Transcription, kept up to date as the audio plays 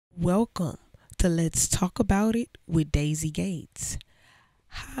Welcome to Let's Talk About It with Daisy Gates.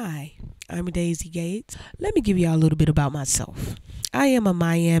 Hi, I'm Daisy Gates. Let me give you all a little bit about myself. I am a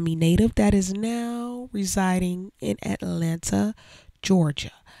Miami native that is now residing in Atlanta,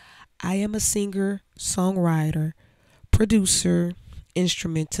 Georgia. I am a singer, songwriter, producer,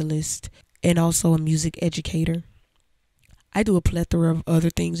 instrumentalist, and also a music educator. I do a plethora of other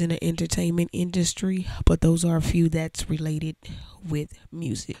things in the entertainment industry, but those are a few that's related with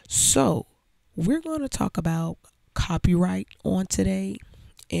music. So, we're going to talk about copyright on today,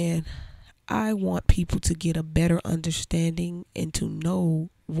 and I want people to get a better understanding and to know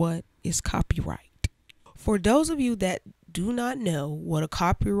what is copyright. For those of you that do not know what a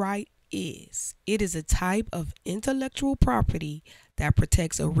copyright is, it is a type of intellectual property that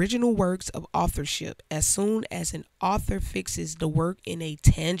protects original works of authorship as soon as an author fixes the work in a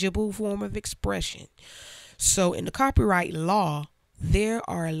tangible form of expression. So in the copyright law, there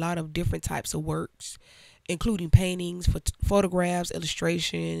are a lot of different types of works, including paintings, photographs,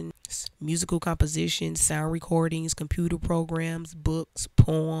 illustrations, musical compositions, sound recordings, computer programs, books,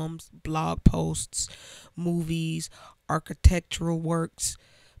 poems, blog posts, movies, architectural works,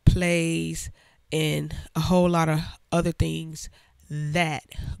 plays, and a whole lot of other things that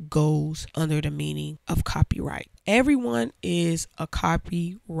goes under the meaning of copyright. Everyone is a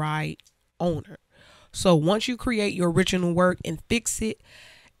copyright owner. So once you create your original work and fix it,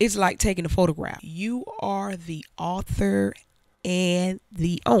 it's like taking a photograph. You are the author and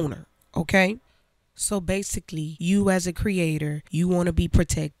the owner, okay? So basically, you as a creator, you want to be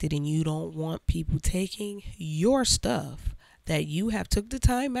protected and you don't want people taking your stuff that you have took the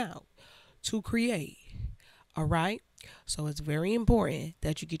time out to create. All right? So it's very important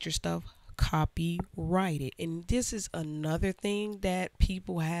that you get your stuff copyrighted. And this is another thing that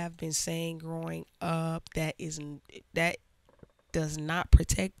people have been saying growing up that does not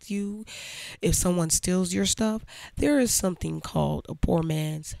protect you. If someone steals your stuff, there is something called a poor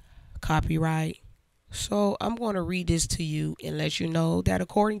man's copyright. So I'm going to read this to you and let you know that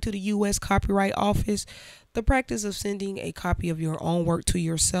according to the U.S. Copyright Office, the practice of sending a copy of your own work to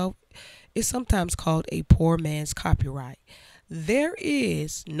yourself is sometimes called a poor man's copyright. There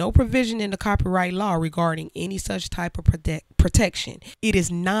is no provision in the copyright law regarding any such type of protection. It is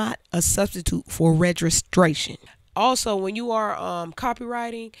not a substitute for registration. Also, when you are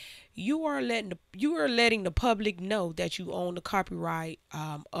copywriting, you are letting the public know that you own the copyright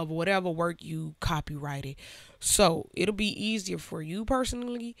of whatever work you copyrighted. So it'll be easier for you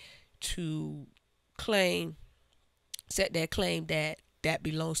personally to set that claim that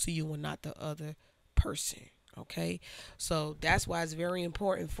belongs to you and not the other person. Okay, so that's why it's very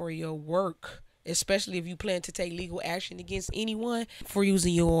important for your work, especially if you plan to take legal action against anyone for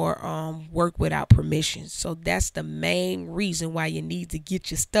using your work without permission. So that's the main reason why you need to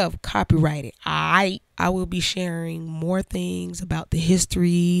get your stuff copyrighted. I will be sharing more things about the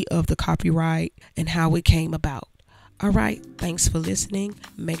history of the copyright and how it came about. All right, thanks for listening.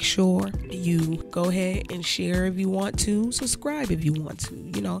 Make sure you go ahead and share if you want to, subscribe if you want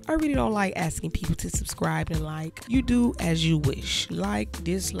to. I really don't like asking people to subscribe and like. You do as you wish. Like,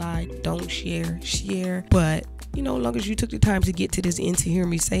 dislike, don't share. But, as long as you took the time to get to this end to hear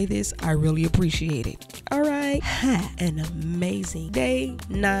me say this, I really appreciate it. All right, have an amazing day,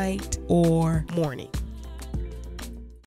 night, or morning.